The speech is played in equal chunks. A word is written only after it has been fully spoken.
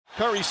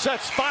Curry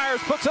sets, fires,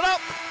 puts it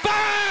up.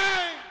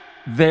 Bang!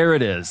 There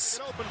it is.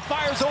 It open,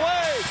 fires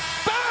away.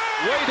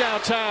 Bang! Way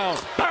downtown.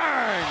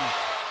 Bang!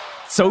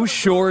 So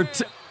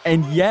short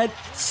and yet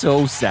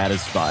so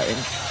satisfying.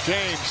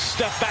 James,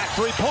 step back,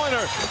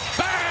 three-pointer.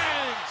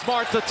 Bang!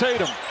 Smart to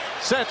Tatum.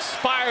 Sets,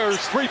 fires,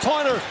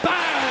 three-pointer.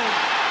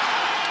 Bang!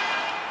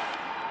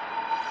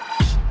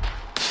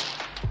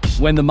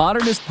 When the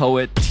modernist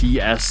poet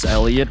T.S.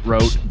 Eliot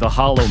wrote The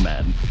Hollow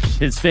Men,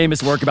 his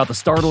famous work about the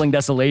startling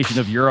desolation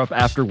of Europe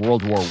after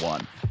World War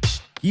I,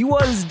 he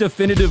was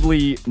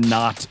definitively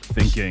not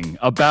thinking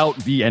about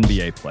the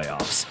NBA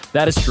playoffs.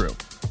 That is true.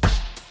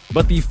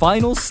 But the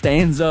final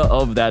stanza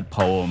of that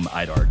poem,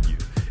 I'd argue,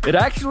 it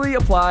actually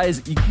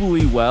applies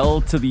equally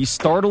well to the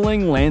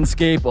startling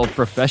landscape of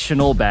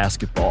professional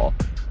basketball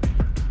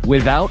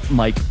without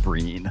Mike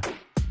Breen.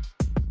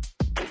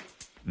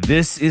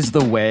 This is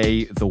the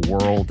way the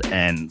world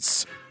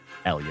ends,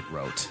 Eliot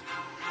wrote.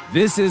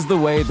 This is the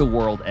way the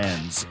world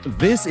ends.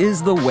 This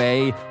is the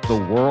way the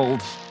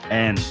world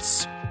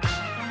ends.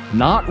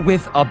 Not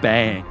with a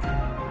bang,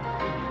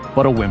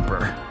 but a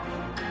whimper.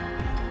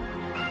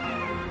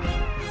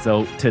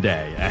 So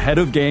today, ahead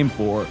of Game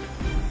 4,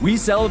 we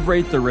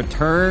celebrate the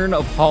return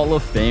of Hall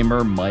of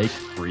Famer Mike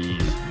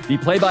Breen, the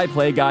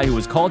play-by-play guy who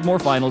has called more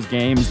finals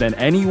games than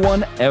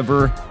anyone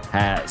ever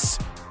has.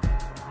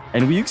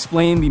 And we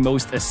explain the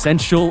most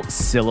essential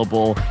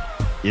syllable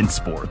in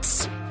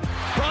sports.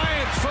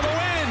 Bryant for the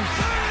win!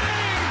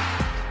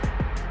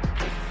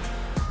 Bang!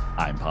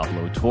 I'm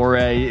Pablo Torre.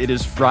 It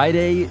is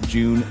Friday,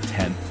 June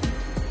 10th.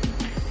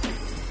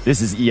 This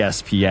is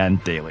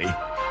ESPN Daily.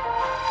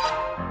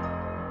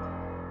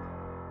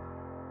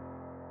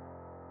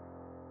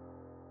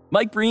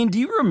 Mike Breen, do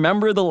you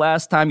remember the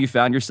last time you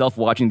found yourself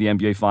watching the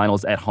NBA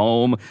Finals at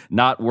home,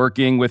 not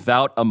working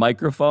without a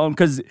microphone?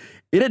 Because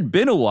it had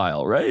been a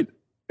while, right?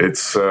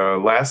 It's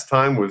last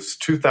time was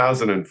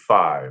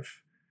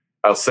 2005.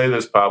 I'll say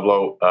this,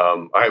 Pablo.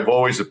 I've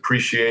always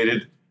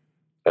appreciated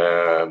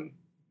the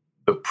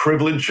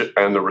privilege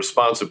and the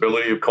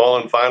responsibility of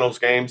calling finals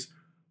games,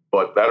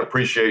 but that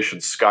appreciation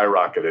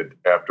skyrocketed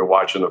after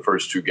watching the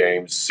first two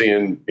games,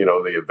 seeing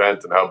the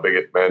event and how big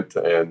it meant,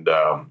 and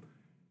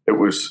it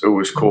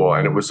was cool.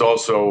 And it was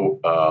also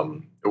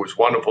it was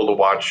wonderful to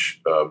watch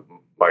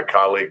my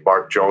colleague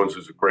Mark Jones,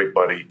 who's a great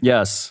buddy.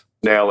 Yes.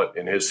 Nail it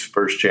in his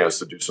first chance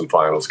to do some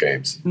finals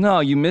games.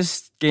 No, you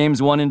missed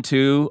games 1 and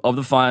 2 of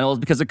the finals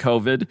because of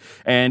COVID.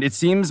 And it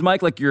seems,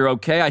 Mike, like you're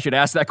okay. I should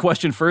ask that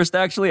question first,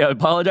 actually. I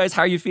apologize.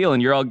 How are you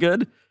feeling? You're all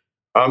good?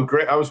 I'm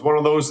great. I was one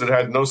of those that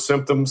had no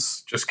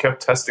symptoms, just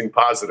kept testing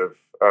positive,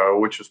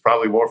 which is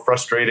probably more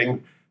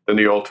frustrating than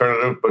the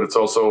alternative, but it's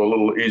also a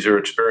little easier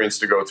experience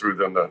to go through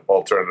than the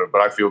alternative. But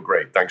I feel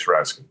great. Thanks for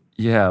asking.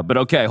 Yeah, but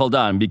okay, hold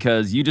on,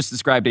 because you just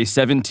described a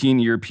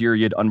 17-year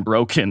period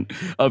unbroken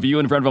of you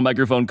in front of a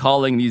microphone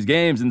calling these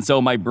games. And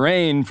so my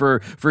brain for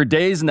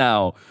days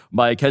now,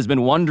 Mike, has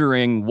been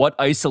wondering what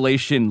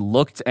isolation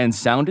looked and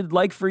sounded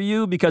like for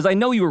you, because I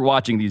know you were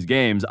watching these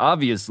games,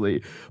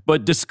 obviously,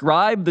 but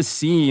describe the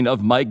scene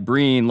of Mike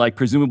Breen, like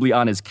presumably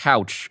on his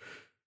couch.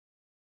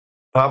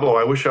 Pablo,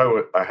 I wish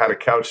I had a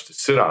couch to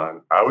sit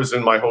on. I was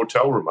in my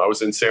hotel room. I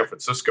was in San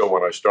Francisco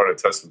when I started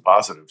testing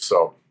positive.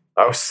 So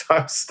I was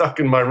stuck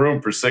in my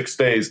room for 6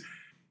 days.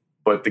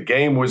 But the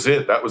game was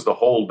it. That was the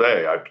whole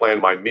day. I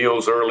planned my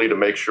meals early to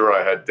make sure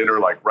I had dinner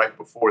like right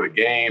before the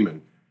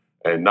game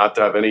and not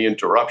to have any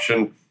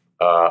interruption.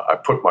 I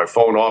put my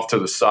phone off to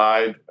the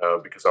side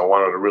because I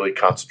wanted to really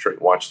concentrate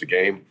and watch the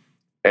game.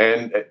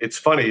 And it's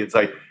funny. It's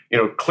like,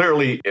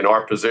 clearly in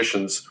our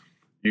positions,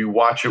 you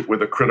watch it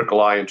with a critical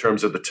eye in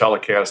terms of the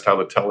telecast, how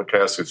the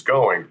telecast is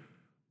going.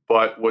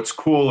 But what's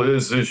cool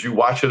is you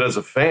watch it as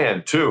a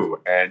fan too.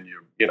 And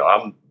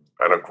I'm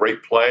on a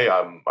great play.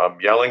 I'm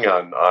yelling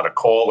on a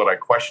call that I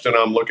question.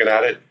 I'm looking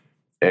at it,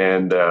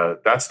 and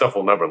that stuff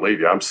will never leave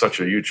you. I'm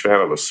such a huge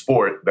fan of the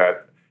sport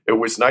that it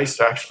was nice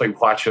to actually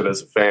watch it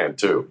as a fan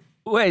too.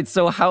 Wait,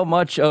 so how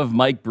much of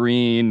Mike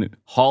Breen,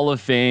 Hall of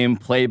Fame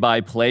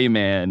play-by-play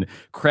man,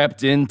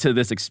 crept into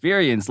this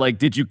experience? Like,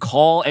 did you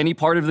call any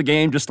part of the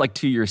game just like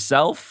to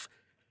yourself?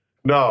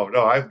 No,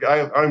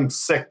 I'm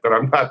sick, but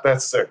I'm not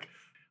that sick.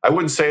 I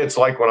wouldn't say it's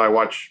like when I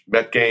watch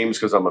Met games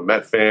because I'm a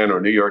Met fan or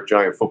New York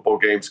Giant football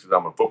games because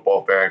I'm a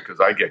football fan,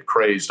 because I get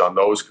crazed on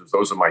those because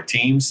those are my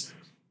teams.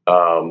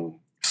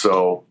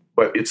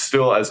 But it's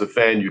still, as a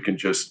fan, you can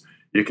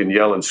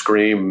yell and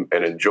scream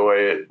and enjoy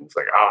it. It's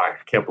like, I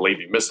can't believe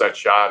you missed that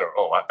shot,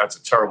 or, that's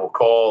a terrible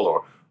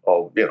call,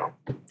 or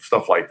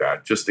stuff like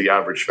that. Just the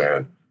average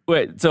fan.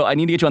 Wait, so I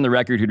need to get you on the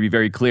record here to be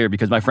very clear,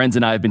 because my friends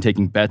and I have been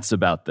taking bets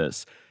about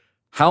this.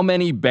 How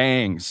many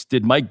bangs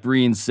did Mike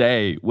Breen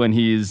say when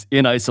he's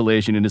in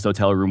isolation in his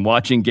hotel room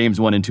watching games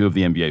 1 and 2 of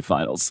the NBA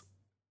Finals?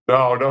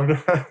 No.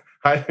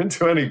 I didn't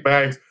do any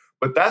bangs.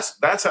 But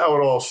that's how it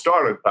all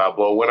started,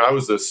 Pablo. When I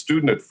was a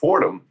student at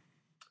Fordham,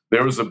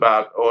 there was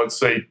about, let's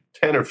say,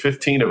 10 or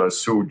 15 of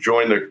us who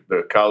joined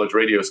the college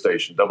radio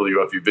station,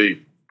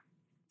 WFUV.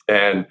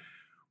 And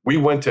we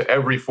went to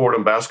every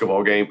Fordham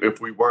basketball game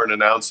if we weren't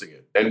announcing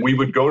it. And we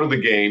would go to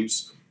the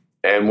games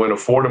And when a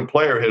Fordham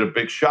player hit a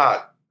big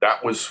shot,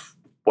 that was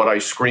what I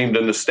screamed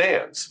in the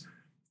stands.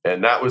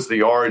 And that was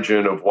the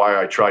origin of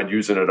why I tried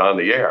using it on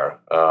the air.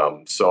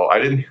 So I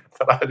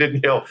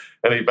didn't yell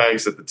any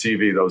bangs at the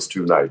TV those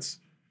 2 nights.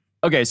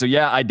 Okay, so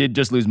yeah, I did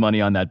just lose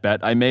money on that bet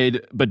I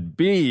made. But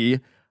B,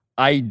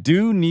 I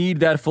do need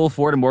that full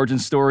Fordham origin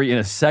story in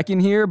a second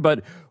here.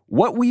 But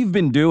what we've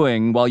been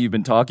doing while you've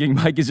been talking,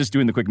 Mike, is just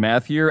doing the quick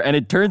math here. And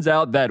it turns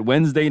out that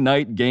Wednesday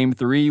night Game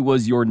 3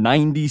 was your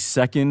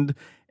 92nd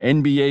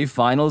NBA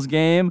Finals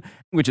game,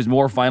 which is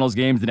more Finals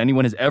games than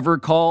anyone has ever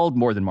called,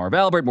 more than Marv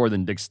Albert, more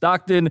than Dick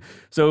Stockton.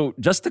 So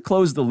just to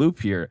close the loop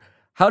here,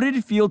 how did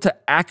it feel to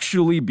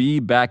actually be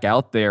back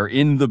out there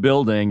in the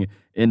building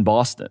in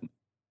Boston?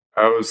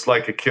 I was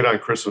like a kid on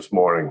Christmas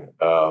morning.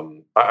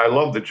 I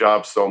loved the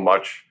job so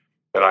much,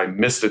 and I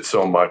missed it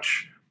so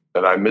much,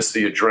 and I missed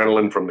the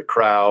adrenaline from the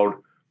crowd,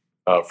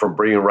 from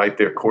being right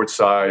there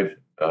courtside,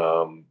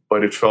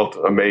 but it felt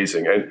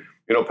amazing. And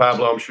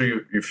Pablo, I'm sure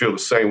you feel the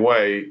same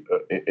way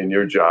in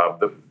your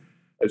job.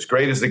 As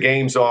great as the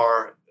games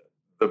are,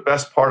 the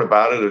best part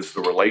about it is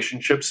the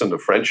relationships and the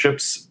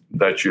friendships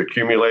that you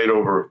accumulate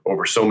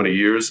over so many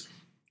years.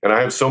 And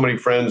I have so many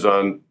friends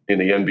in the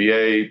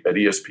NBA, at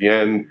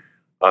ESPN,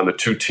 on the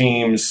 2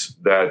 teams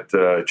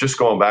that just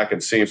going back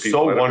and seeing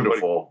people. So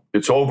wonderful.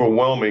 It's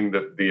overwhelming,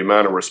 the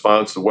amount of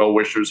response, the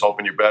well-wishers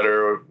hoping you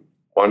better,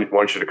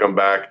 want you to come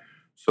back.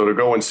 So to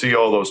go and see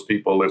all those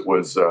people, it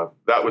was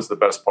that was the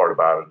best part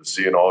about it,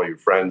 seeing all your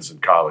friends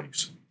and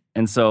colleagues.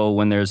 And so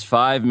when there's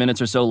 5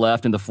 minutes or so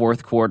left in the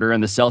fourth quarter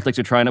and the Celtics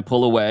are trying to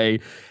pull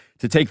away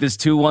to take this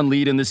 2-1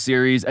 lead in the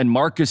series, and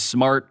Marcus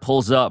Smart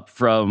pulls up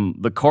from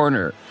the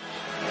corner.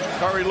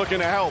 Curry looking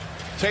to help.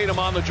 Tatum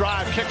on the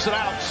drive, kicks it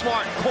out.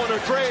 Smart, corner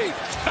 3.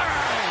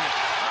 Bang!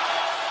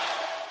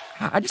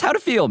 How'd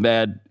it feel,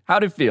 man?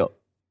 How'd it feel?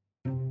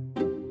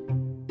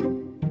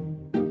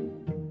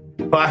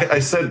 I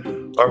said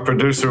our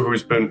producer,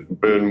 who's been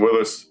with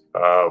us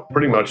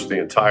pretty much the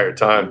entire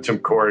time, Tim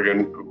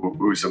Corrigan,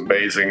 who's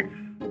amazing,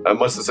 I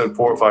must have said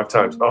 4 or 5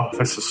 times, "Oh,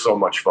 this is so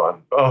much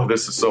fun. Oh,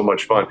 this is so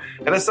much fun."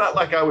 And it's not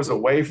like I was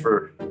away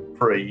for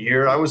a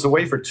year. I was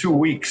away for 2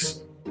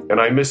 weeks,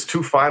 and I missed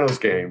 2 finals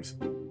games,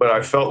 but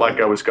I felt like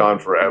I was gone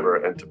forever.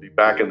 And to be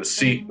back in the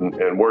seat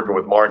and working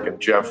with Mark and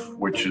Jeff,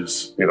 which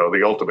is,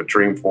 the ultimate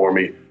dream for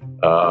me,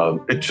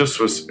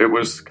 it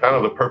was kind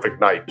of the perfect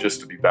night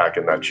just to be back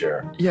in that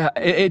chair. Yeah,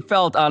 it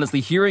felt,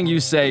 honestly, hearing you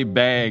say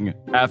bang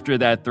after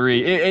that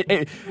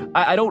 3,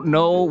 I don't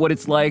know what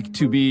it's like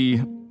to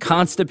be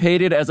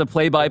constipated as a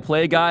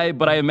play-by-play guy,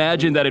 but I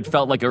imagine that it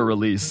felt like a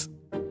release.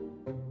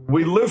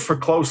 We live for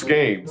close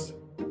games.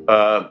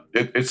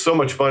 It's so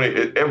much fun.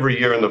 Every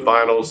year in the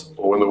finals,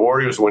 when the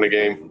Warriors win a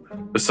game,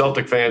 the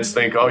Celtic fans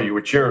think, "Oh, you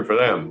were cheering for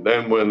them."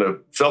 Then when the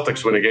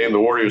Celtics win a game, the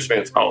Warriors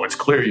fans, "Oh, it's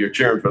clear you're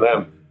cheering for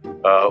them."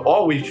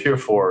 All we cheer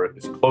for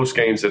is close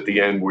games at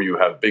the end where you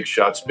have big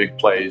shots, big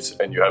plays,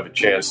 and you have a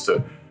chance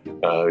to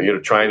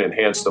try and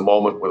enhance the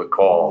moment with a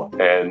call.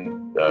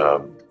 And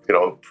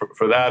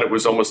for that, it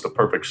was almost the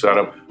perfect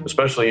setup,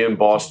 especially in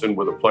Boston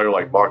with a player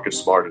like Marcus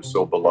Smart who's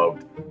so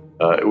beloved.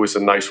 It was a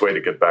nice way to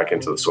get back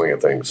into the swing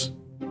of things.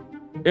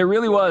 It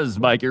really was,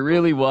 Mike. It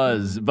really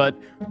was. But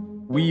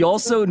we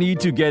also need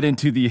to get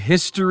into the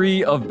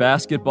history of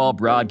basketball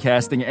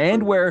broadcasting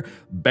and where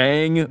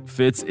bang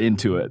fits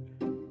into it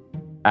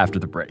after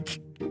the break.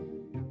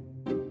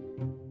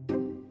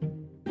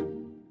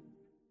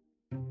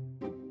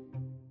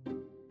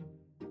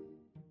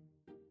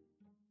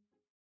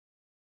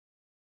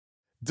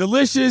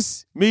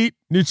 Delicious, meat,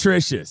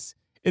 nutritious.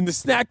 In the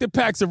snack that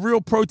packs a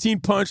real protein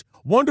punch,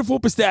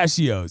 Wonderful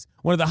Pistachios,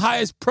 one of the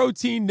highest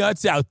protein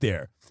nuts out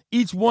there.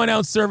 Each 1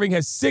 ounce serving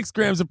has 6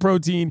 grams of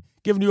protein,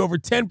 giving you over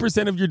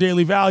 10% of your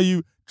daily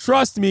value.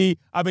 Trust me,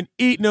 I've been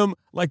eating them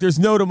like there's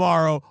no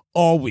tomorrow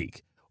all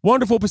week.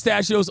 Wonderful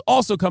Pistachios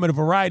also come in a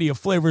variety of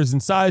flavors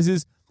and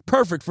sizes,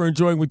 perfect for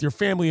enjoying with your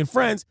family and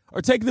friends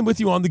or taking them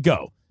with you on the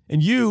go.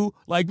 And you,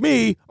 like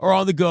me, are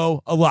on the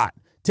go a lot.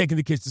 Taking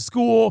the kids to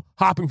school,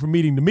 hopping from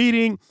meeting to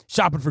meeting,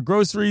 shopping for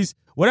groceries,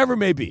 whatever it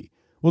may be.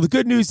 Well, the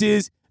good news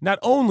is not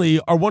only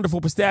are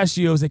Wonderful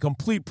Pistachios a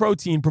complete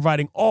protein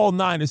providing all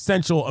 9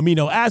 essential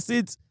amino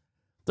acids,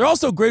 they're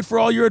also great for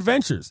all your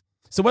adventures.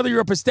 So whether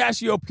you're a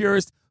pistachio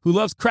purist who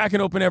loves cracking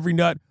open every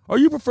nut or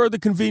you prefer the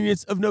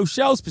convenience of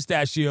no-shells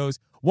pistachios,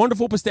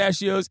 Wonderful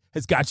Pistachios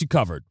has got you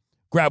covered.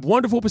 Grab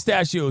Wonderful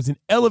Pistachios and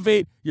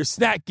elevate your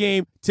snack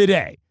game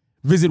today.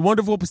 Visit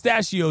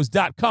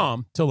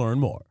WonderfulPistachios.com to learn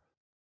more.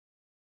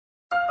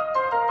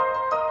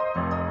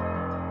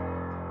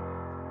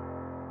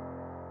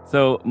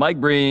 So, Mike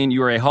Breen,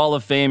 you are a Hall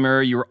of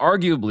Famer. You are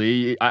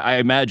arguably, I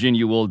imagine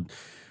you will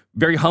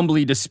very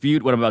humbly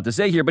dispute what I'm about to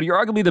say here, but you're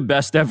arguably the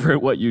best ever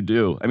at what you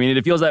do. I mean,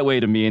 it feels that way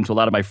to me and to a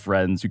lot of my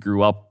friends who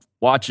grew up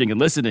watching and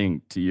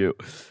listening to you.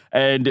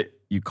 And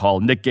you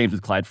called Knick games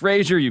with Clyde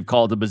Frazier. You've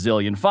called the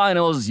bazillion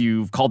finals.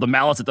 You've called the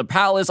Malice at the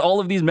Palace.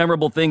 All of these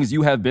memorable things,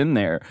 you have been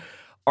there.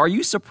 Are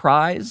you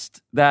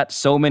surprised that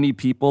so many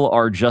people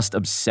are just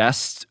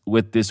obsessed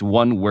with this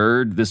one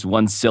word, this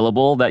one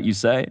syllable that you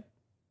say?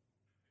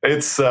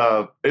 It's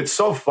so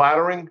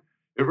flattering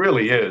It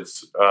really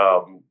is.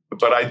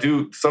 But I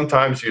do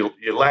sometimes you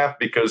laugh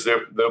because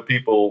the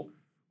people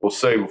will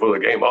say before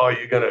the game, "Oh,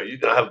 you're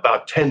gonna have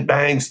about 10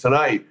 bangs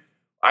tonight."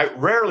 I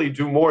rarely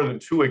do more than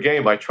 2 a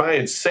game. I try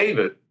and save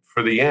it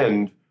for the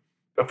end.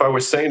 If I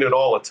was saying it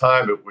all the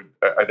time,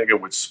 I think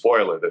it would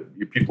spoil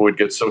it. People would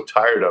get so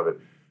tired of it.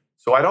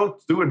 So I don't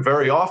do it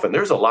very often.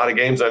 There's a lot of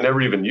games I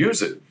never even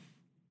use it.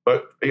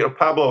 But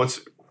Pablo,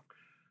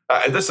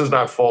 this is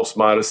not false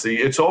modesty.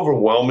 It's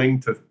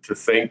overwhelming to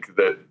think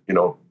that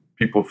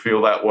people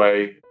feel that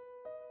way.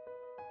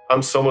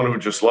 I'm someone who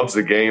just loves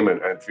the game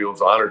and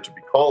feels honored to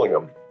be calling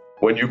them.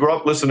 When you grew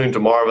up listening to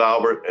Marv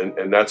Albert,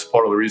 and that's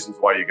part of the reasons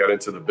why you got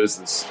into the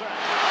business.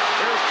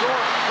 Here's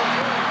Jordan from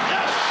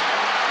yes!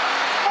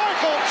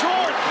 Michael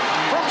Jordan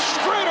from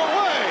straight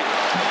away.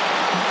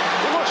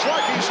 He looks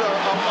like he's a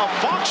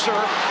boxer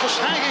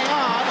just hanging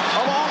on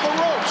along the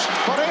ropes,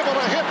 but able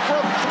to hit for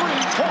a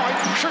 3-point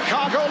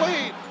Chicago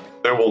lead.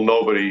 There will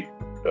nobody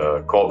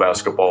call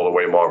basketball the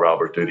way Marv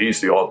Albert did. He's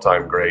the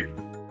all-time great.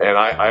 And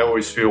I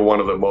always feel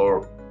one of the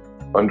more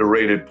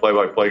underrated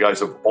play-by-play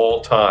guys of all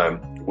time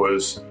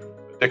was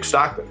Dick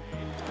Stockton.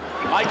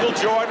 Michael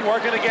Jordan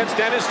working against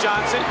Dennis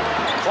Johnson.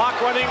 Clock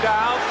running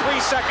down. 3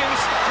 seconds.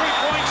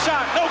 3-point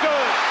shot. No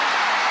good.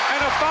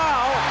 And a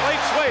foul. Late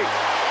Sweet.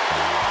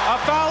 A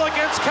foul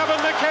against Kevin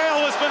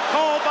McHale has been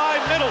called by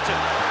Middleton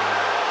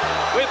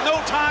with no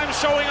time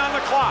showing on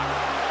the clock.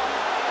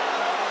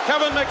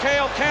 Kevin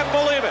McHale can't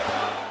believe it.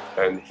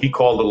 And he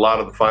called a lot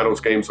of the finals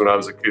games when I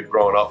was a kid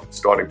growing up,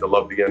 starting to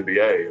love the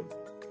NBA.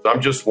 So I'm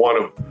just one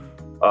of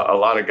a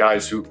lot of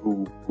guys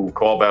who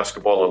call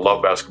basketball and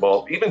love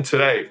basketball. Even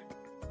today,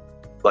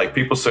 like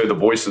people say the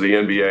voice of the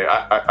NBA,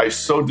 I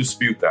so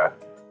dispute that.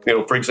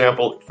 For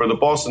example, for the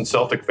Boston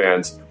Celtic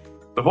fans,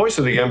 the voice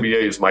of the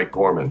NBA is Mike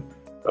Gorman.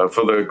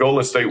 For the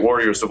Golden State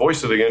Warriors, the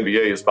voice of the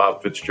NBA is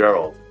Bob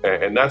Fitzgerald.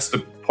 And that's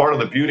the part of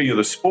the beauty of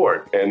the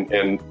sport and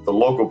the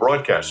local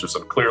broadcasters.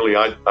 And clearly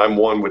I'm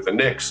one with the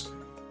Knicks,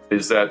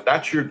 is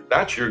that's your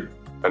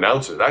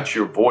announcer, that's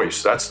your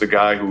voice. That's the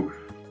guy who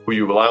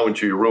you allow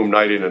into your room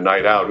night in and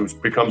night out, who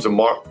becomes a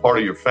part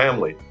of your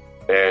family.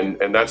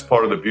 And that's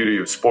part of the beauty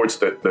of sports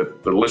that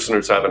the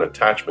listeners have an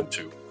attachment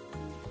to.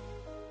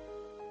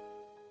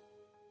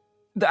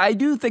 I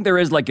do think there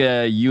is like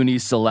a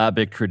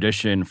unisyllabic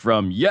tradition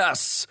from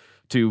yes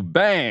to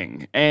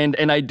bang.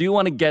 And I do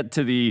want to get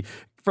to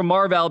from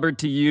Marv Albert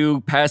to you,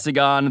 passing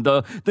on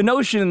the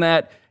notion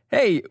that,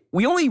 hey,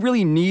 we only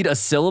really need a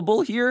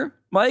syllable here,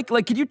 Mike.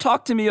 Like, could you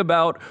talk to me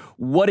about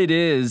what it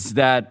is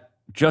that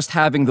just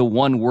having the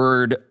one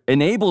word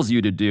enables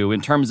you to do in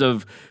terms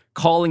of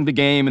calling the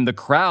game and the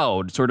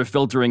crowd sort of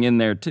filtering in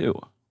there too?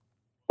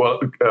 Well,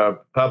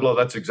 Pablo,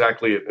 that's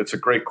exactly it. It's a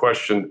great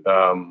question.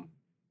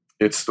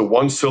 It's the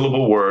one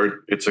syllable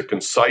word. It's a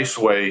concise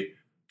way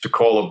to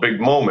call a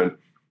big moment.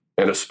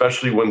 And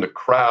especially when the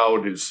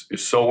crowd is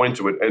so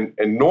into it.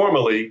 And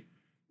normally,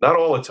 not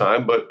all the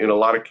time, but in a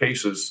lot of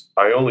cases,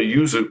 I only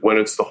use it when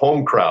it's the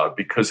home crowd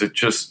because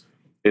it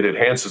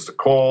enhances the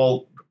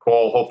call. The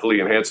call hopefully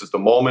enhances the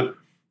moment.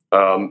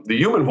 The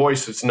human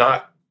voice is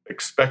not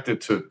expected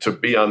to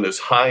be on this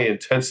high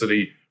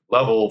intensity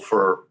level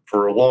for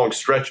long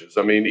stretches.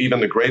 I mean, even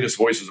the greatest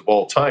voices of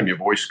all time, your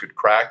voice could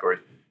crack or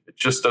it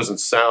just doesn't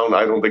sound,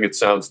 I don't think it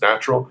sounds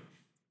natural.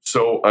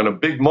 So on a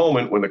big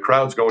moment when the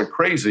crowd's going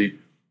crazy,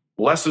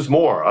 less is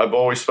more. I've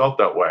always felt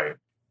that way.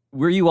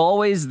 Were you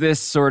always this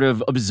sort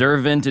of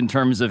observant in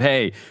terms of,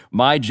 hey,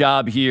 my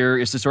job here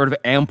is to sort of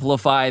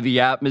amplify the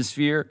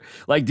atmosphere?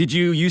 Like, did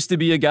you used to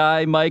be a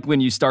guy, Mike,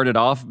 when you started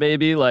off,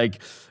 maybe, like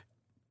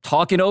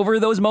talking over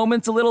those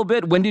moments a little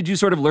bit? When did you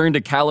sort of learn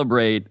to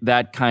calibrate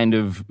that kind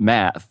of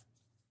math?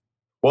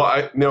 Well,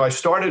 I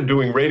started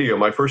doing radio.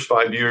 My first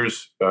 5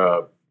 years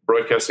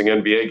broadcasting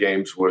NBA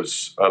games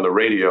was on the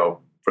radio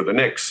for the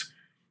Knicks.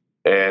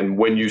 And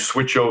when you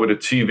switch over to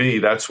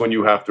TV, that's when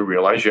you have to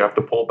realize you have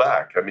to pull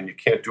back. I mean, you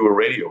can't do a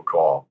radio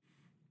call.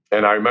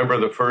 And I remember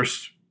the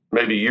first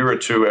maybe year or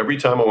two, every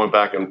time I went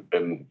back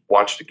and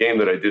watched a game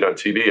that I did on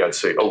TV, I'd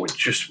say, will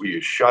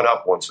you shut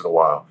up once in a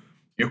while?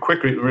 You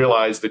quickly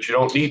realize that you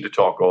don't need to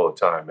talk all the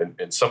time.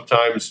 And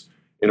sometimes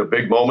in a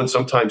big moment,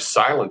 sometimes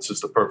silence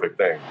is the perfect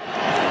thing.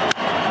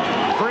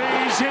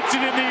 Freeze hits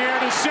it in the air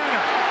to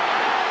center.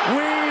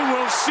 We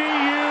will see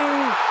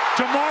you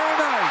tomorrow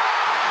night.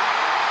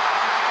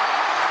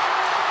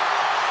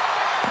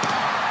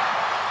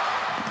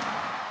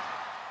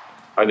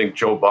 I think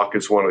Joe Buck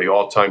is one of the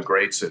all-time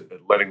greats at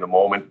letting the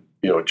moment,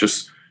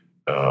 just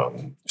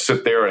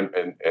sit there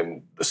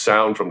and the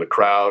sound from the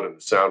crowd and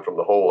the sound from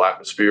the whole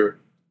atmosphere.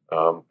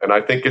 And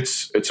I think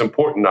it's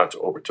important not to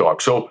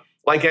overtalk. So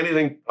like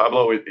anything,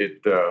 Pablo,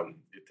 it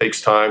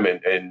takes time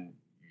and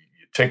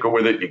you tinker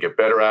with it. You get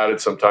better at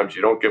it. Sometimes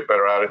you don't get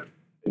better at it.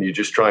 And you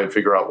just try and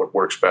figure out what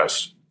works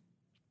best.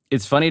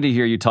 It's funny to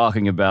hear you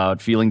talking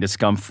about feeling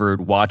discomfort,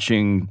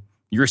 watching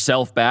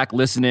yourself back,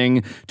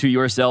 listening to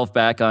yourself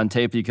back on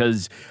tape,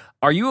 because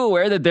are you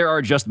aware that there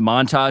are just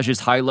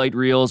montages, highlight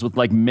reels with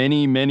like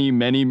many, many,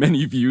 many,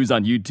 many views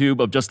on YouTube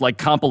of just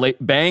like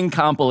bang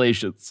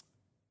compilations?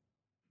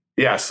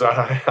 Yes,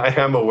 I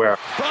am aware.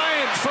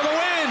 Bryant for the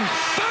win.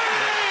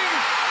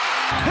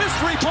 Bang! His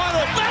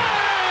three-pointer.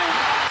 Bang!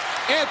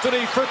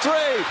 Anthony for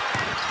three.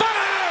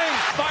 Bang!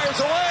 Fires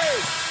away.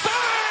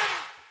 Bang!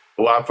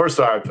 Well, first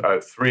I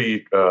have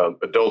three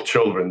adult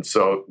children,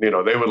 so they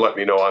would let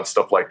me know on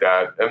stuff like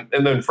that,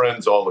 and then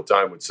friends all the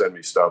time would send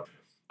me stuff.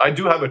 I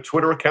do have a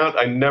Twitter account.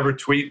 I never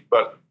tweet,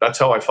 but that's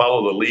how I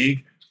follow the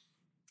league.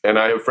 And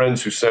I have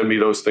friends who send me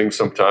those things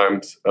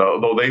sometimes,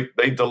 although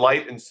they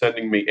delight in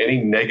sending me any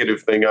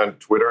negative thing on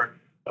Twitter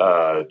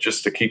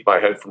just to keep my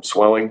head from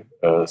swelling.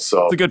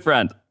 So it's a good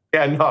friend.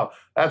 Yeah, no,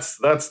 that's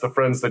the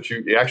friends that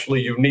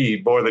you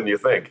need more than you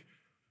think.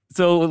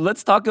 So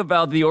let's talk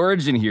about the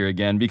origin here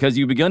again, because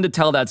you've begun to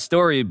tell that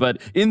story.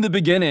 But in the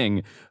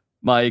beginning,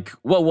 Mike,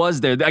 what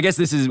was there? I guess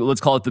this is,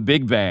 let's call it the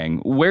Big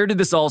Bang. Where did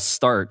this all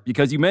start?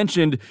 Because you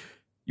mentioned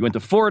you went to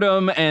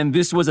Fordham, and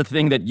this was a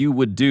thing that you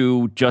would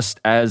do just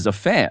as a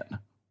fan.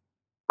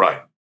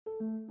 Right.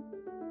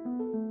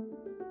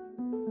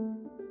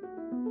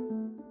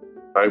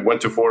 I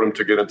went to Fordham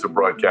to get into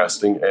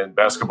broadcasting, and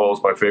basketball is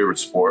my favorite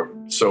sport.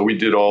 So we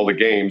did all the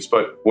games.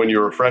 But when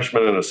you're a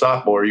freshman and a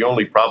sophomore, you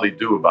only probably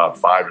do about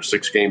 5 or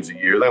 6 games a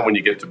year. Then when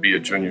you get to be a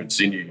junior and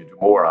senior, you do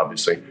more,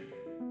 obviously.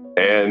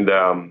 And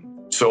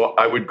so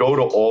I would go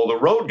to all the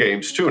road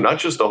games, too, not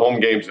just the home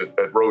games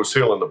at Rose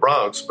Hill in the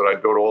Bronx, but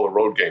I'd go to all the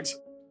road games.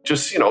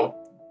 Just,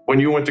 when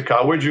you went to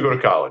college, where'd you go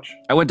to college?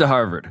 I went to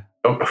Harvard.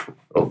 Oh,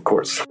 of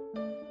course.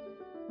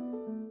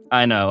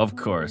 I know, of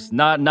course.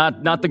 Not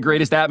the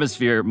greatest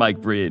atmosphere,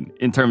 Mike Breen,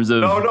 in terms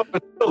of... No,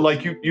 but still,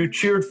 like you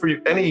cheered for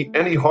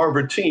any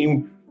Harvard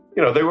team.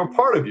 They were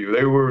part of you.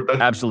 They were...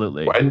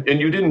 Absolutely. And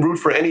you didn't root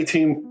for any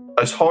team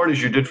as hard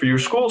as you did for your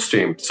school's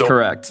team. So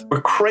correct.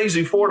 We're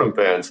crazy Fordham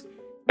fans,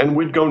 and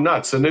we'd go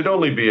nuts. And there'd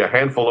only be a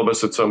handful of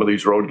us at some of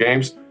these road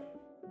games.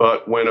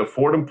 But when a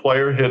Fordham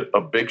player hit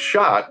a big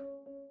shot,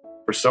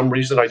 for some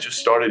reason, I just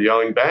started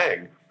yelling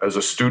bang as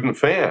a student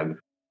fan.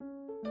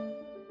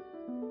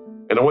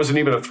 And it wasn't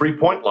even a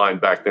 3-point line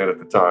back then at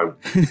the time.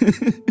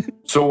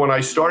 So when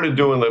I started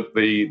doing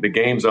the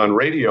games on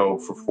radio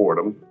for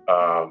Fordham,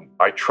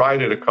 I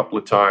tried it a couple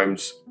of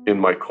times in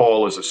my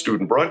call as a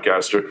student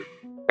broadcaster,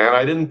 and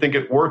I didn't think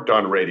it worked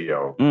on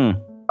radio.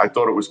 I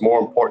thought it was more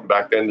important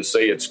back then to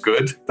say it's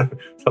good,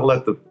 to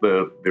let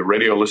the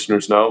radio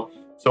listeners know.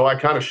 So I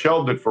kind of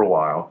shelved it for a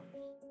while.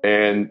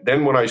 And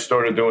then when I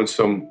started doing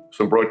some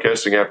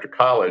broadcasting after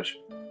college,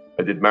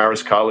 I did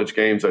Marist College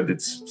games, I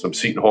did some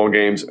Seton Hall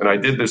games, and I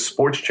did this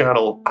Sports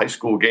Channel High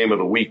School Game of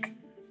the Week,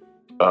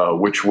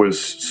 which was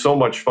so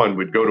much fun.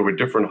 We'd go to a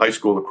different high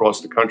school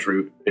across the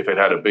country if it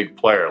had a big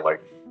player.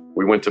 Like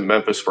we went to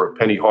Memphis for a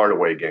Penny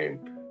Hardaway game,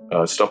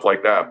 stuff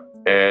like that.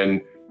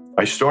 And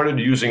I started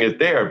using it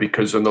there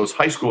because in those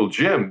high school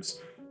gyms,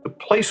 the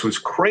place was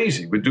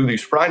crazy. We'd do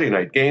these Friday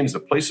night games, the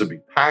place would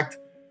be packed,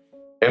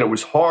 and it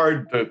was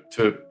hard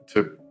to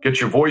get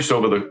your voice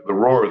over the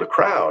roar of the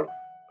crowd.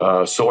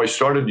 So I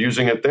started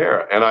using it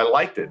there, and I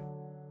liked it.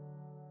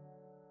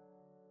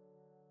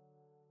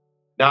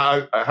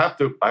 Now I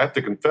have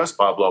to confess,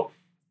 Pablo.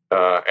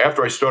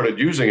 After I started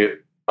using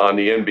it on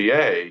the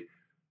NBA,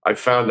 I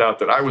found out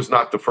that I was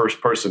not the first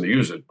person to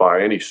use it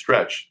by any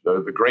stretch.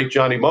 The great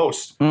Johnny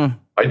Most.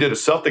 I did a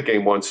Celtic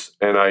game once,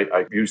 and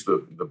I used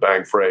the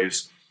bang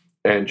phrase.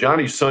 And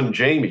Johnny's son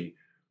Jamie,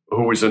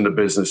 who was in the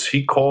business,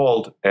 he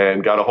called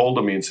and got a hold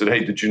of me and said,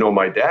 "Hey, did you know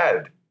my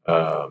dad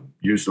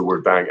used the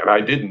word bang?" And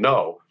I didn't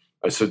know.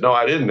 I said, "No,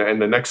 I didn't." And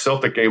the next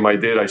Celtic game I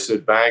did, I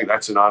said, "Bang,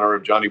 that's in honor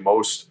of Johnny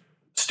Most."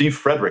 Steve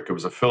Frederick, who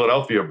was a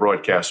Philadelphia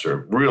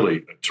broadcaster,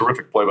 really a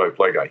terrific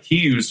play-by-play guy. He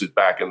used it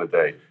back in the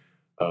day.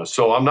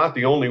 So I'm not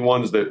the only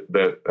ones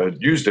that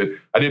used it.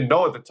 I didn't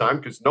know at the time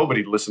because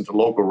nobody listened to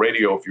local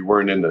radio if you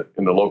weren't in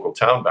the local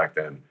town back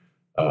then.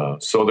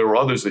 So there were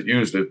others that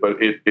used it, but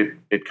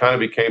it kind of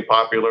became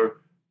popular.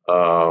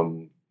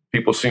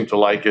 People seem to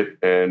like it,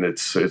 and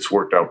it's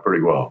worked out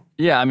pretty well.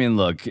 Yeah, I mean,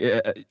 look,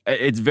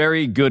 it's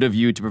very good of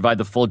you to provide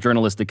the full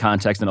journalistic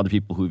context and other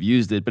people who've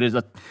used it, but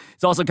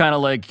it's also kind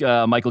of like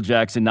Michael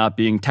Jackson not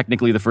being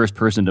technically the first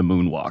person to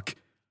moonwalk.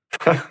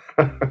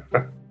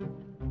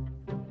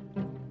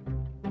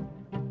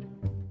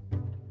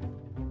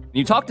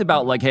 You talked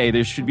about like, hey,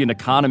 there should be an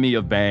economy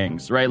of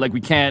bangs, right? Like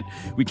we can't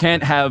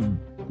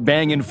have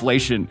bang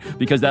inflation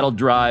because that'll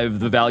drive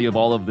the value of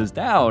all of this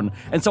down.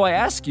 And so I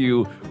ask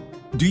you,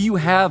 do you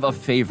have a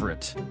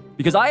favorite?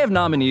 Because I have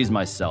nominees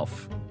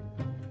myself.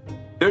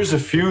 There's a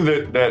few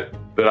that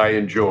I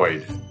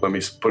enjoyed. Let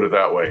me put it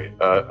that way.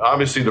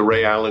 Obviously, the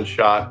Ray Allen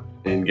shot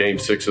in Game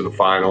 6 of the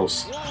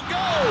finals. Long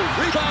go.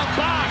 Rebound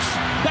Bosh.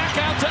 Back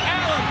out to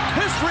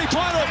Allen. His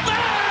three-pointer.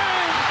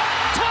 Bang!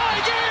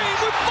 Tie game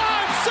with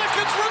 5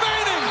 seconds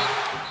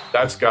remaining.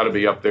 That's got to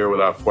be up there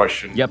without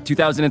question. Yep,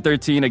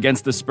 2013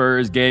 against the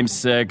Spurs, Game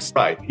 6.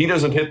 Right. He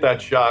doesn't hit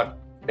that shot,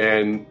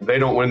 and they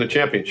don't win the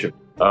championship.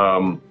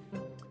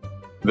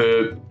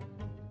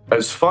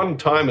 As fun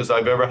time as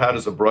I've ever had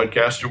as a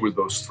broadcaster with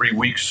those 3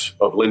 weeks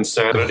of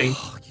Linsanity.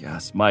 Oh,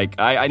 yes, Mike.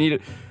 I need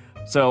it.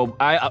 So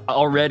I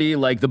already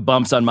like the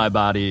bumps on my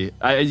body.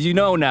 As you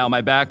know now,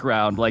 my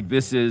background, like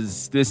this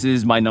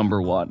is my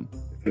number one.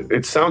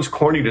 it sounds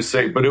corny to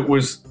say, but it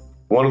was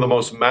one of the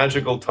most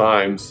magical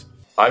times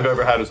I've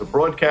ever had as a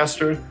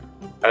broadcaster,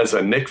 as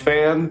a Knicks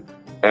fan,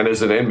 and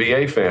as an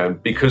NBA fan,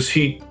 because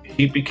he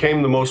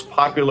became the most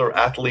popular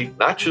athlete,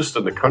 not just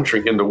in the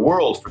country, in the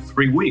world for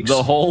 3 weeks.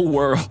 The whole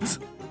world.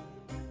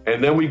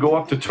 And then we go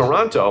up to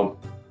Toronto,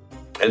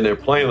 and they're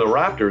playing the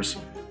Raptors,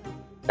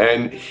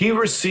 and he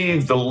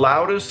received the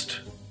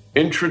loudest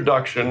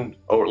introduction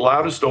or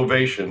loudest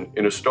ovation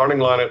in a starting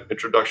lineup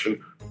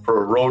introduction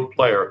for a road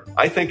player,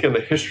 I think, in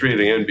the history of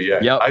the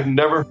NBA. Yep. I've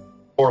never heard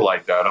more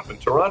like that up in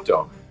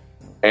Toronto.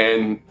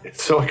 And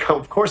so,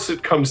 of course,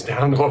 it comes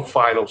down to a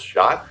final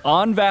shot.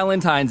 On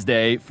Valentine's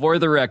Day, for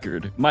the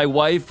record, my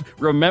wife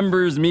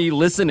remembers me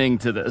listening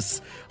to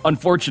this.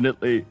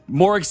 Unfortunately,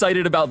 more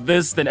excited about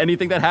this than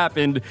anything that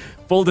happened,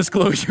 full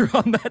disclosure,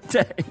 on that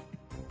day.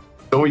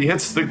 So he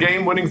hits the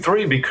game-winning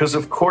three because,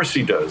 of course,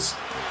 he does.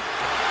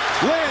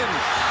 Lin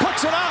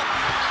puts it up.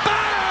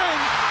 Bang!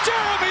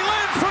 Jeremy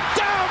Lin from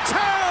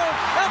downtown,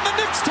 and the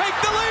Knicks take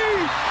the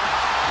lead.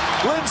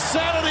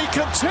 Linsanity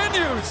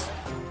continues.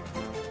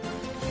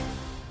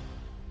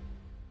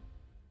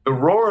 The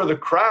roar of the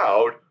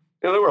crowd,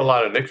 there were a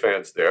lot of Knicks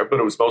fans there, but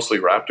it was mostly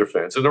Raptor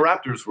fans. And the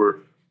Raptors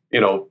were,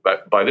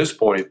 by this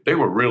point, they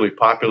were really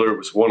popular. It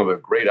was one of the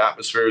great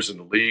atmospheres in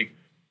the league.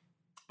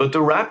 But the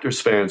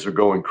Raptors fans are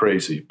going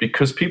crazy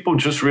because people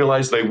just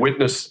realized they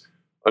witnessed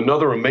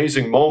another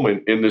amazing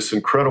moment in this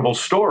incredible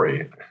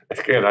story.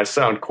 Again, I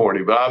sound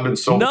corny, but I've been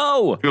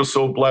feel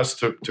so blessed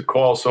to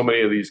call so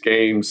many of these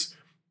games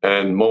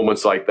and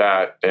moments like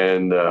that.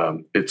 And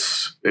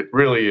it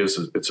really is,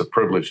 it's a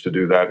privilege to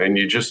do that. And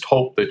you just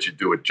hope that you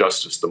do it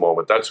justice the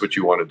moment. That's what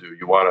you want to do.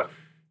 You want to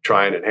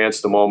try and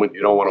enhance the moment.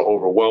 You don't want to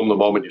overwhelm the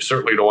moment. You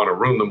certainly don't want to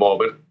ruin the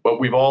moment. But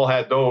we've all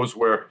had those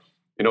where,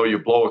 you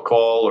blow a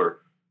call or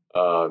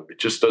it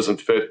just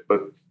doesn't fit.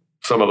 But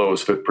some of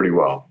those fit pretty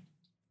well.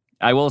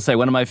 I will say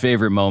one of my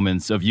favorite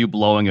moments of you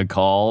blowing a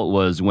call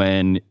was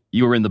when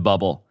you were in the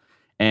bubble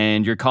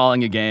and you're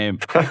calling a game.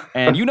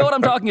 And you know what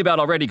I'm talking about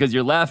already because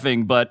you're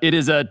laughing, but it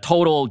is a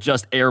total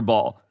just air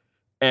ball.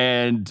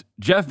 And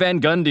Jeff Van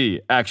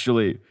Gundy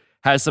actually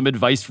has some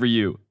advice for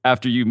you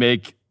after you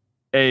make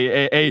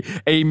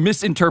a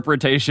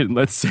misinterpretation,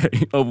 let's say,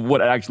 of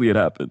what actually had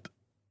happened.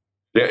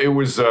 Yeah, it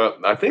was,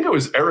 I think it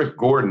was Eric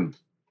Gordon,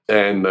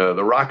 and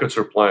the Rockets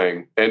are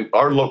playing. And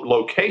our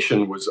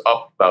location was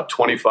up about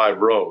 25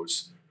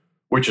 rows,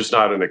 which is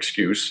not an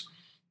excuse.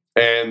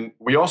 And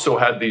we also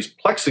had these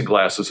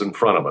plexiglasses in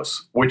front of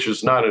us, which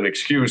is not an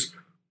excuse.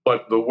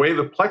 But the way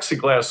the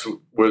plexiglass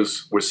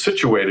was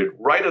situated,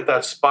 right at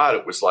that spot,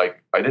 it was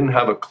like I didn't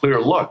have a clear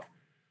look.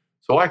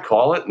 So I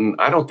call it, and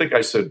I don't think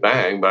I said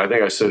bang, but I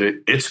think I said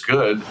it's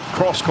good.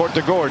 Cross court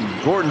to Gordon.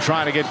 Gordon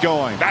trying to get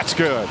going. That's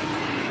good.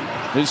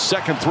 His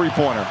second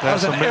three-pointer. That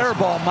was an air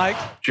ball, Mike.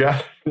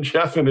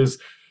 Jeff in his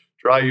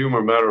dry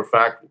humor, matter of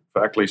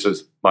factly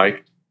says,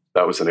 Mike,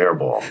 that was an air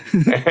ball.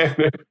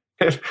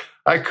 And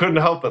I couldn't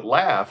help but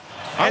laugh.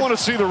 I want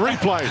to see the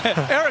replay.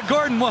 Eric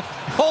Gordon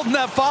holding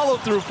that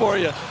follow-through for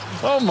you.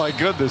 Oh, my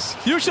goodness.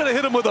 You should have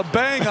hit him with a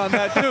bang on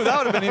that, too. That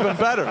would have been even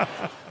better.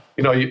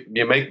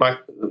 You make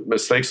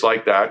mistakes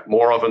like that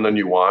more often than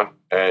you want,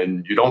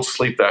 and you don't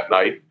sleep that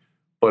night,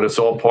 but it's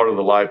all part of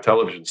the live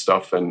television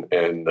stuff, and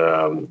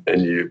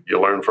you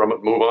learn from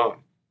it, move on.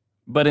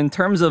 But in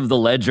terms of the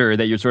ledger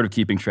that you're sort of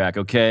keeping track,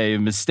 okay,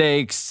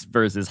 mistakes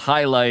versus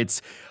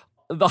highlights,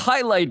 the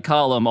highlight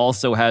column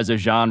also has a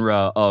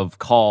genre of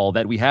call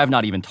that we have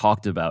not even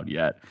talked about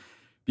yet.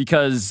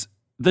 Because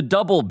the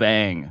double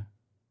bang,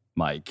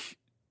 Mike,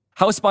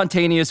 how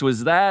spontaneous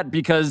was that?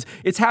 Because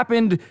it's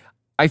happened,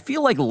 I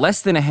feel like,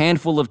 less than a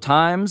handful of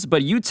times,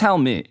 but you tell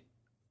me.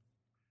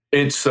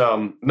 It's,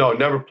 no,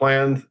 never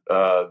planned.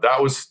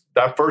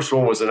 That first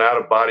one was an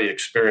out-of-body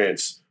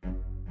experience.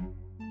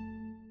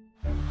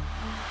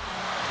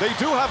 They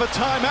do have a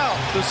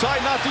timeout.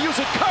 Decide not to use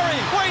it. Curry,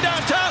 Way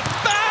downtown.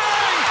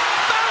 Bang!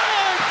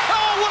 Bang!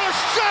 Oh, what a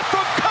shot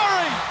from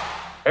Curry!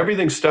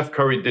 Everything Steph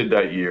Curry did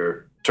that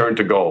year turned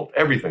to gold.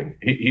 Everything.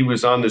 He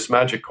was on this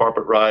magic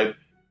carpet ride.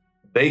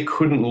 They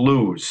couldn't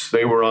lose.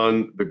 They were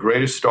on the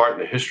greatest start in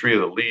the history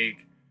of the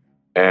league.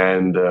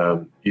 And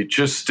you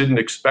just didn't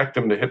expect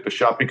him to hit the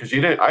shot because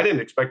I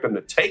didn't expect them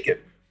to take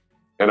it.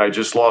 And I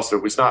just lost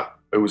it.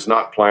 It was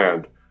not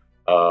planned.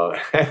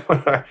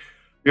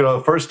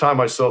 The first time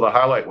I saw the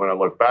highlight, when I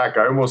look back,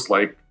 I almost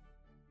like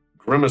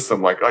grimaced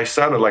them, like I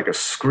sounded like a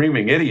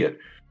screaming idiot.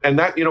 And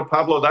that,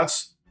 Pablo,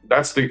 that's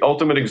the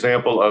ultimate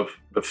example of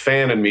the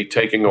fan in me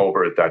taking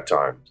over at that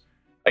time.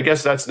 I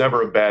guess that's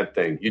never a bad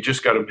thing. You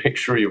just got to make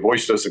sure your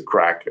voice doesn't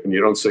crack and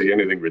you don't say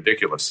anything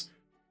ridiculous.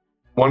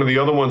 One of the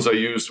other ones I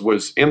used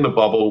was in the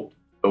bubble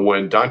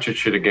when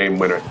Doncic hit a game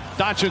winner.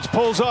 Doncic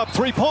pulls up,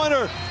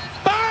 three-pointer.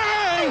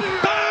 Bang!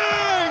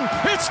 Bang!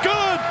 It's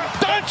good!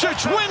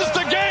 Doncic wins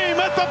the game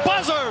at the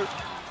buzzer!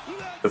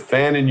 The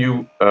fan in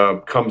you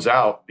comes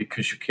out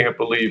because you can't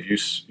believe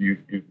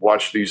you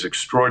watch these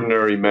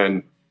extraordinary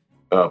men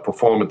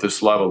perform at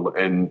this level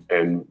and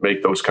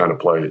make those kind of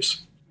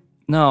plays.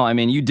 No, I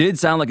mean, you did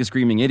sound like a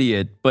screaming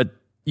idiot, but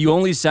you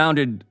only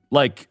sounded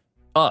like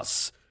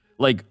us.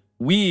 Like,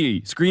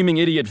 we, screaming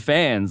idiot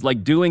fans,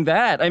 like doing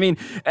that. I mean,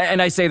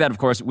 and I say that, of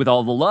course, with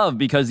all the love,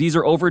 because these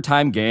are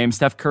overtime games.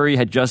 Steph Curry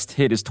had just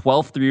hit his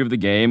 12th three of the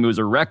game. It was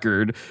a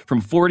record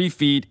from 40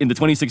 feet in the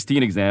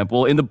 2016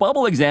 example. In the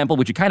bubble example,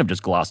 which you kind of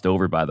just glossed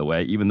over, by the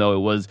way, even though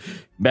it was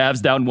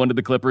Mavs down 1 to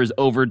the Clippers,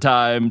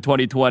 overtime,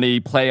 2020,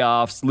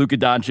 playoffs, Luka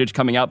Doncic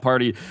coming out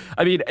party.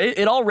 I mean,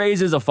 it all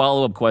raises a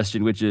follow-up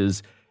question, which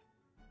is,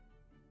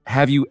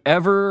 have you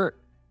ever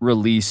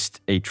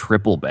released a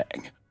triple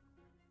bang?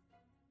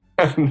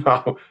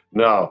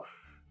 No.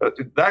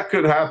 That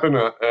could happen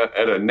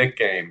at a Knicks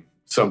game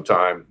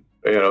sometime.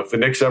 If the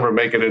Knicks ever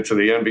make it into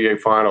the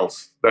NBA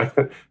Finals,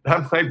 that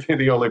might be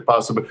the only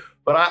possibility.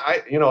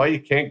 But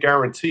you can't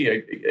guarantee.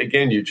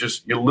 Again, you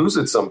lose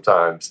it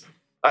sometimes.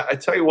 I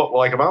tell you what,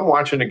 like if I'm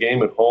watching a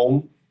game at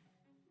home,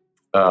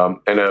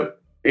 and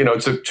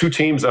it's two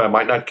teams that I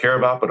might not care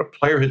about, but a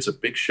player hits a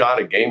big shot,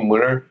 a game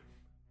winner,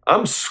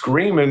 I'm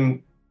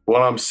screaming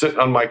while I'm sitting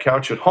on my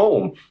couch at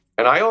home.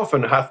 And I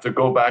often have to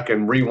go back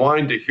and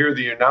rewind to hear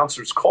the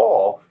announcer's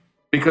call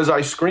because I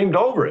screamed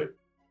over it.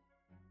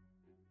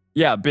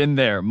 Yeah, been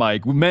there,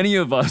 Mike. Many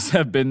of us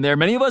have been there.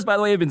 Many of us, by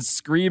the way, have been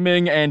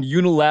screaming and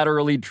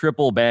unilaterally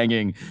triple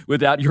banging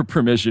without your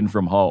permission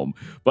from home.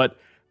 But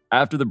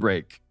after the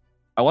break,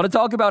 I want to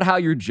talk about how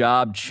your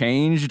job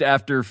changed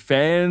after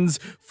fans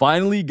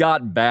finally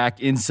got back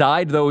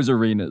inside those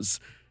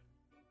arenas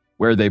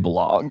where they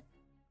belong.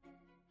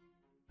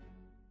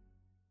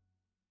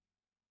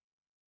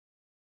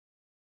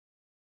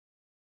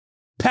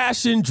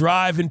 Passion,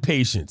 drive, and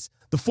patience.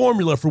 The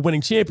formula for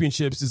winning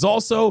championships is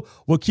also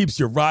what keeps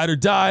your ride or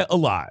die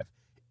alive.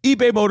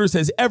 eBay Motors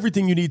has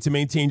everything you need to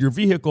maintain your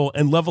vehicle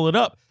and level it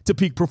up to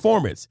peak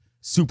performance.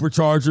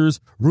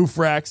 Superchargers, roof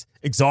racks,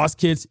 exhaust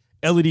kits,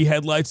 LED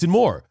headlights, and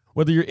more.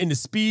 Whether you're into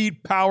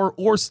speed, power,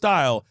 or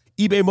style,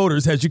 eBay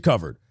Motors has you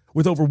covered.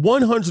 With over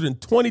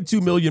 122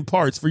 million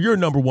parts for your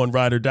number one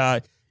ride or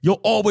die,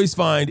 you'll always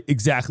find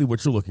exactly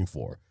what you're looking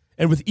for.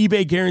 And with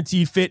eBay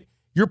Guaranteed Fit,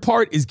 your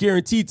part is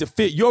guaranteed to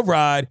fit your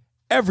ride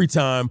every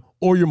time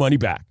or your money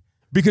back.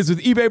 Because with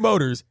eBay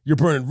Motors, you're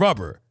burning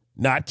rubber,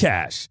 not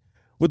cash.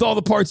 With all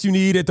the parts you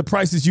need at the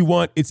prices you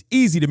want, it's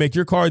easy to make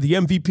your car the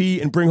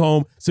MVP and bring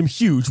home some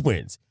huge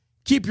wins.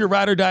 Keep your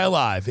ride or die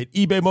alive at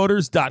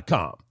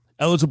ebaymotors.com.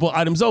 Eligible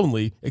items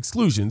only.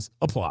 Exclusions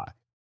apply.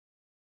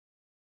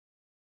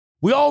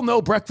 We all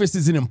know breakfast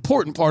is an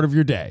important part of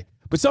your day.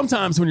 But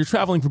sometimes when you're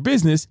traveling for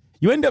business,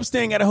 you end up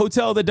staying at a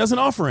hotel that doesn't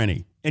offer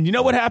any. And you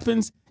know what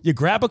happens? You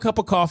grab a cup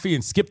of coffee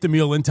and skip the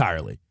meal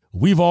entirely.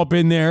 We've all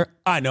been there.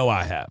 I know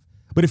I have.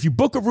 But if you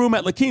book a room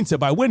at La Quinta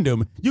by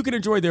Wyndham, you can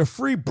enjoy their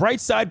free Bright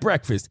Side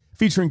breakfast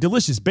featuring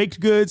delicious baked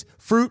goods,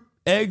 fruit,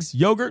 eggs,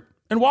 yogurt,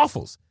 and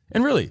waffles.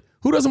 And really,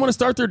 who doesn't want to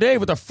start their day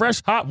with a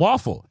fresh, hot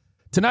waffle?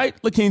 Tonight,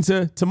 La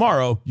Quinta.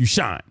 Tomorrow, you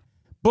shine.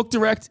 Book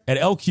direct at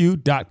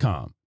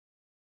lq.com.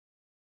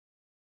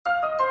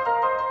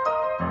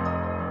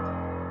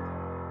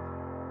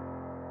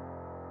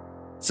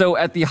 So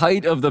at the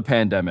height of the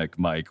pandemic,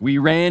 Mike, we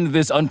ran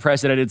this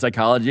unprecedented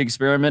psychology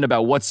experiment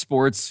about what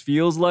sports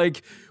feels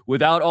like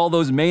without all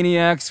those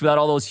maniacs, without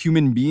all those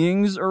human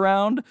beings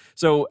around.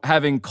 So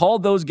having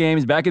called those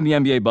games back in the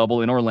NBA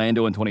bubble in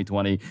Orlando in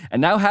 2020,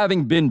 and now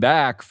having been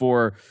back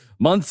for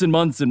months and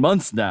months and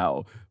months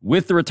now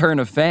with the return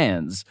of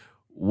fans,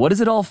 what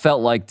has it all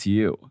felt like to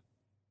you?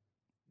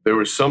 There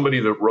was somebody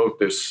that wrote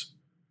this.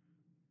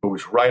 It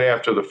was right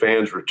after the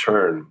fans'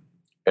 return.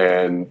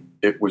 And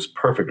it was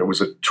perfect. It was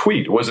a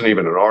tweet. It wasn't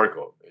even an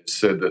article. It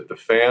said that the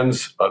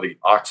fans are the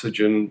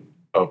oxygen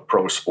of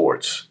pro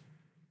sports.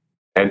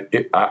 And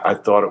I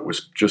thought it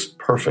was just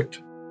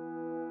perfect.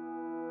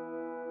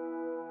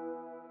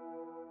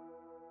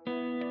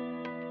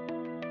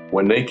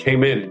 When they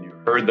came in and you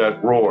heard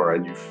that roar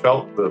and you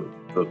felt the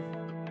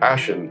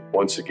passion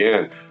once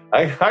again,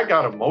 I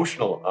got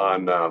emotional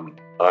on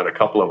a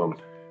couple of them.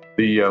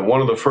 One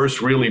of the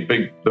first really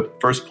big, the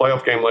first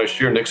playoff game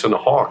last year, Knicks and the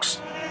Hawks.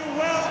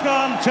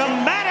 Welcome to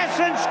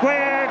Madison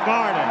Square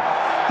Garden,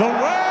 the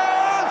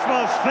world's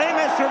most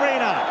famous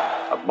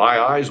arena. My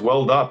eyes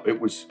welled up.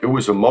 It was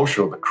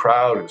emotional. The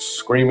crowd is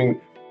screaming.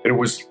 It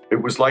was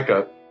like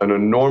an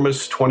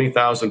enormous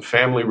 20,000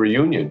 family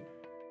reunion,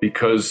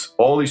 because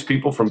all these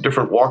people from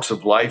different walks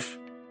of life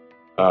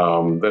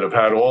that have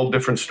had all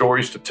different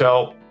stories to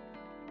tell,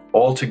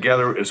 all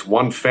together as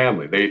one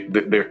family.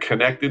 They're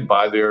connected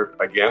by their,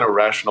 again,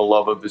 irrational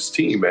love of this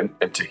team,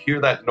 and to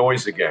hear that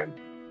noise again.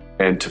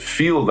 And to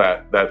feel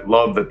that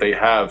love that they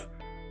have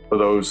for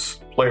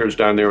those players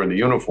down there in the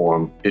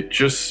uniform, it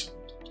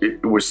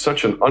was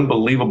such an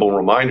unbelievable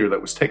reminder that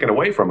was taken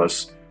away from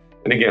us.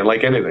 And again,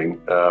 like anything,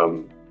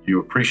 you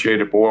appreciate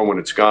it more when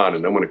it's gone,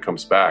 and then when it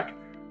comes back,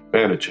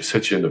 man, it just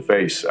hits you in the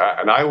face.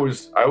 And I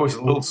was a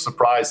little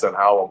surprised at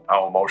how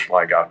emotional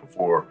I got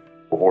before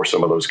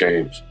some of those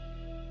games.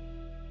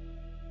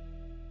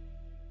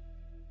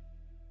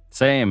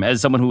 Same.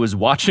 As someone who was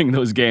watching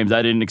those games,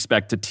 I didn't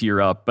expect to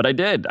tear up, but I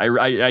did.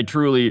 I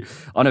truly,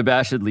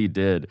 unabashedly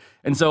did.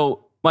 And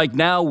so, Mike,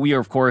 now we are,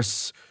 of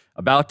course,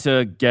 about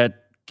to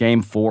get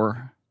Game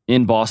 4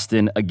 in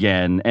Boston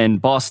again.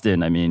 And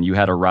Boston, I mean, you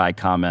had a wry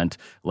comment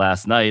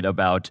last night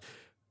about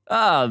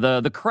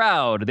the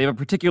crowd. They have a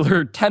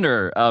particular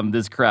tenor,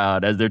 this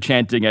crowd, as they're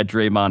chanting at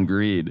Draymond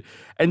Green.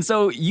 And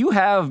so you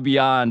have,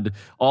 beyond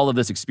all of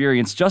this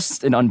experience,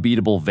 just an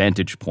unbeatable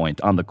vantage point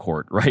on the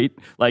court, right?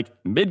 Like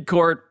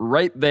mid-court,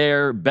 right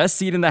there, best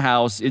seat in the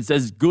house. It's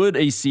as good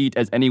a seat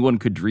as anyone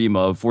could dream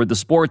of for the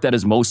sport that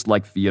is most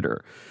like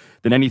theater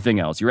than anything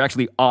else. You're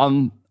actually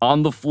on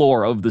the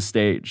floor of the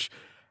stage.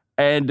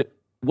 And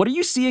what are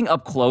you seeing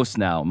up close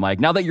now, Mike?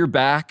 Now that you're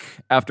back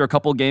after a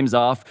couple games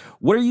off,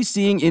 what are you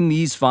seeing in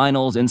these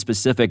finals in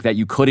specific that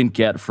you couldn't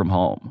get from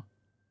home?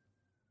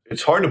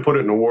 It's hard to put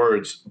it into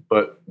words,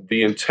 but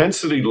the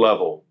intensity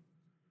level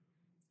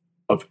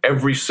of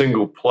every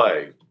single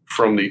play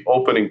from the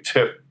opening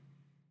tip,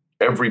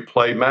 every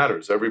play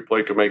matters. Every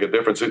play can make a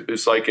difference.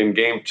 It's like in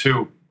game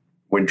 2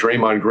 when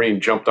Draymond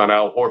Green jumped on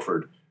Al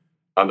Horford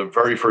on the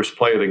very first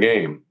play of the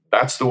game.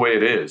 That's the way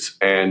it is.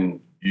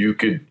 And you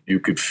could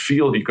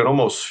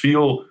almost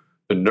feel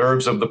the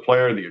nerves of the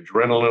player, the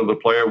adrenaline of the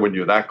player when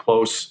you're that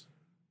close.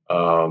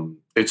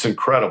 It's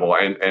incredible.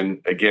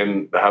 And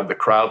again, to have the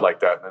crowd like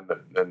that,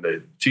 and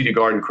the TD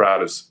Garden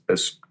crowd is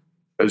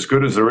as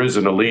good as there is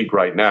in the league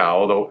right now.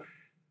 Although,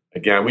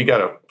 again,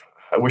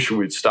 I wish we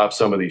would stop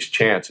some of these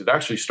chants. It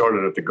actually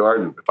started at the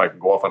Garden, if I can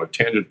go off on a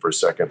tangent for a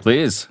second.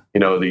 Please. You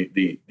know,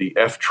 the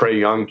F. Trae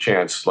Young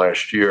chants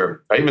last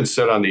year. I even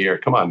said on the air,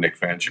 come on, Knicks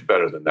fans, you're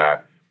better than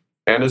that.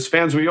 And as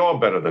fans, we all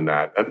better than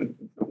that. And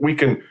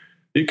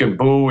you can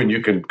boo and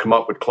you can come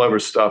up with clever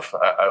stuff.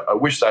 I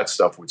wish that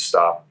stuff would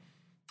stop.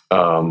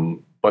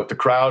 But the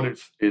crowd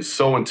is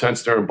so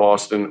intense there in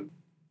Boston.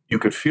 You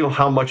could feel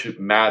how much it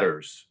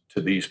matters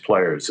to these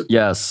players.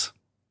 Yes.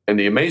 And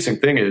the amazing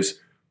thing is,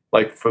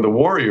 like for the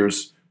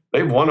Warriors,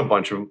 they've won a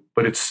bunch of them,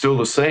 but it's still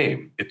the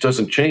same. It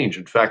doesn't change.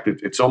 In fact,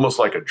 it's almost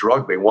like a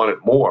drug. They want it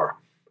more.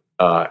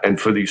 And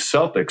for these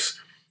Celtics,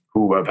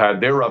 who have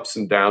had their ups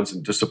and downs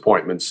and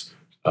disappointments,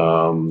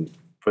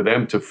 for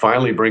them to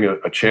finally bring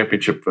a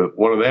championship, for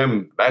one of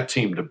them, that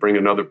team, to bring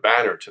another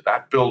banner to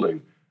that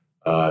building,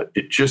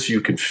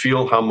 you can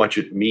feel how much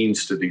it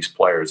means to these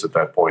players at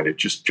that point. It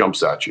just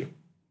jumps at you.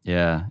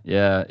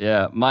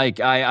 Yeah. Mike,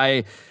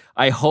 I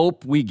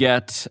hope we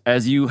get,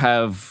 as you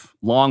have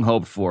long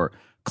hoped for,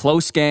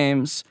 close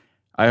games.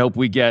 I hope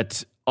we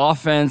get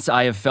offense.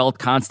 I have felt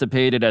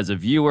constipated as a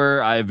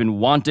viewer. I have been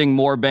wanting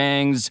more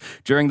bangs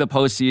during the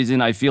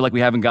postseason. I feel like we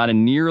haven't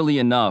gotten nearly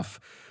enough.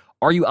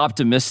 Are you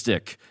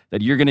optimistic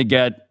that you're going to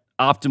get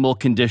optimal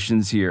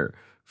conditions here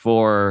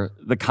for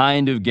the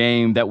kind of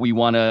game that we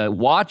want to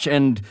watch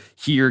and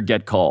hear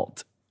get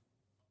called?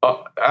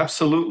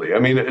 Absolutely. I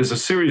mean, as the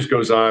series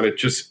goes on,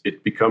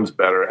 it becomes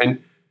better.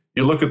 And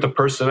you look at the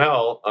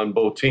personnel on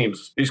both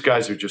teams, these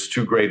guys are just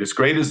too great. As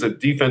great as the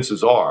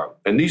defenses are,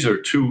 and these are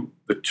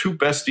the two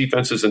best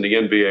defenses in the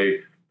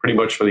NBA pretty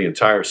much for the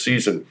entire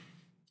season,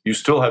 you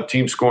still have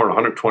teams scoring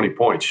 120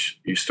 points.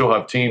 You still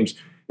have teams,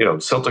 the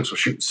Celtics will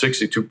shoot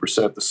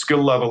 62%. The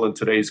skill level in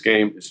today's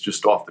game is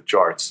just off the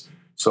charts.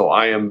 So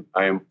I am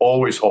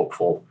always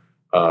hopeful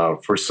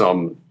for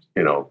some,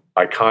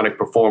 iconic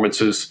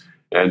performances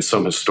and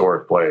some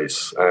historic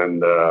plays.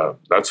 And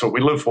that's what we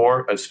live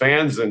for as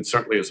fans and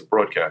certainly as a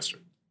broadcaster.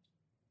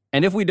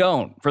 And if we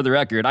don't, for the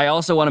record, I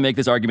also want to make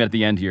this argument at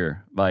the end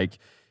here. Like,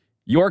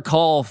 your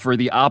call for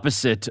the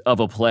opposite of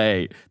a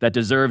play that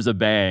deserves a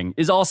bang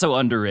is also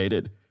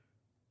underrated.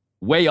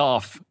 Way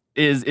off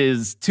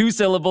is 2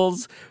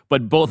 syllables,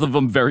 but both of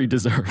them very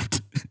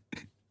deserved.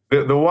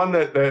 The one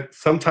that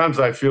sometimes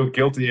I feel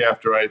guilty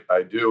after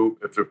I do,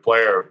 if the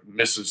player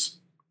misses,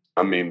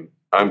 I'm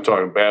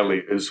talking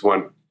badly, is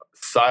when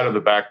side of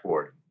the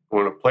backboard.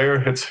 When a player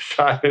hits a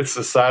shot, hits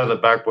the side of the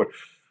backboard.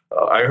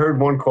 I heard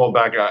one call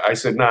back. I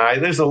said, nah,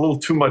 there's a little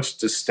too much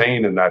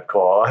disdain in that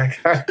call. I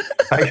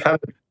got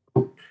to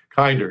be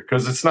kinder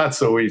because it's not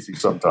so easy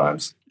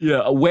sometimes.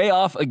 Yeah, way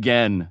off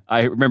again.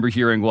 I remember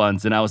hearing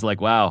once, and I was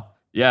like, wow.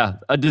 Yeah,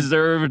 a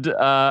deserved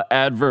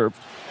adverb.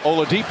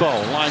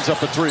 Oladipo lines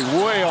up a 3,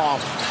 way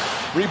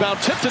off. Rebound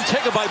tipped and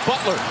taken by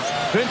Butler.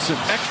 Vincent,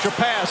 extra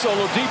pass.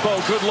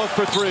 Oladipo, good look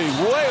for 3,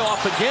 way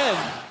off again.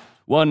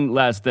 One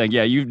last thing.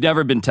 Yeah, you've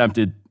never been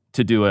tempted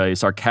to do a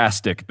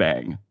sarcastic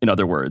bang, in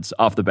other words,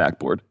 off the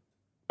backboard.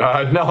 No.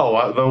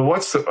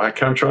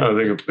 I'm trying to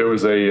think. There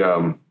was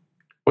a,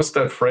 what's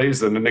that phrase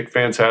that the Knicks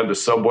fans had, the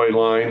subway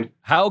line?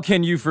 How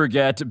can you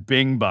forget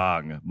Bing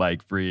Bong,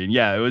 Mike Breen?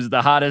 Yeah, it was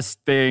the hottest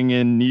thing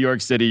in New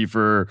York City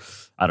for,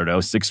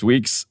 6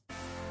 weeks.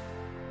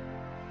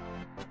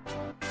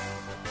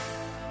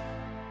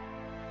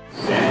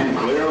 Stand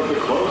clear of the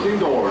closing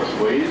doors,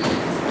 please.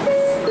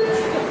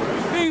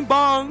 Bing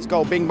Bong. Let's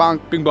go, Bing Bong.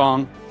 Bing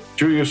Bong.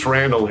 Julius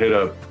Randle hit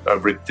a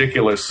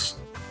ridiculous,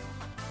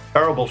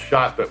 terrible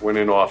shot that went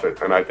in off it,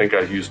 and I think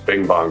I used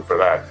Bing Bong for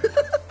that.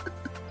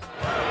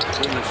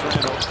 Julius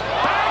Randle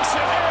banks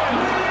it in.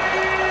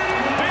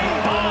 Bing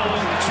Bong,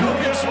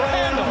 Julius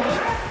Randle.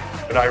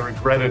 And I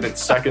regretted it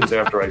seconds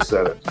after I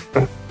said it.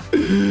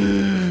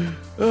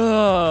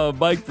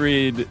 Mike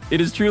Freed, it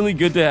is truly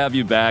good to have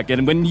you back.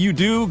 And when you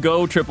do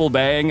go triple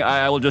bang,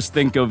 I will just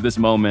think of this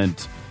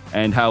moment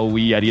and how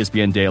we at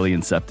ESPN Daily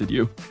incepted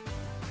you.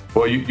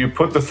 Well, you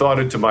put the thought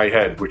into my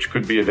head, which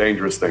could be a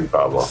dangerous thing,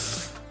 Pablo.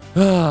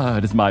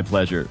 It is my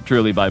pleasure.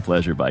 Truly my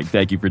pleasure, Mike.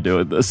 Thank you for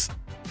doing this.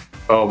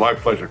 Oh, my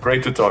pleasure.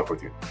 Great to talk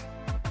with you.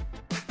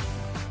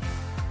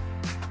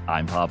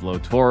 I'm Pablo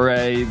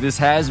Torre. This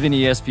has been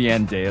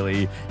ESPN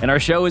Daily, and our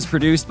show is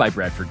produced by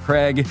Bradford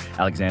Craig,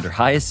 Alexander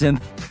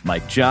Hyacinth,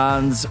 Mike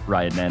Johns,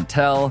 Ryan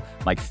Nantel,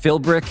 Mike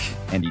Philbrick,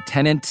 Andy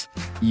Tennant,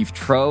 Eve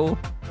Troe,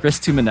 Chris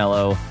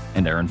Tuminello,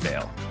 and Aaron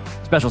Vale.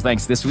 Special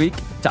thanks this week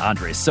to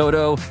Andre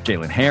Soto,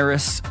 Jalen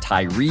Harris,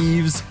 Ty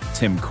Reeves,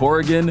 Tim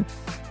Corrigan,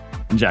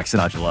 and Jackson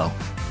Agelo.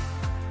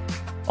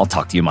 I'll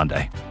talk to you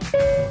Monday.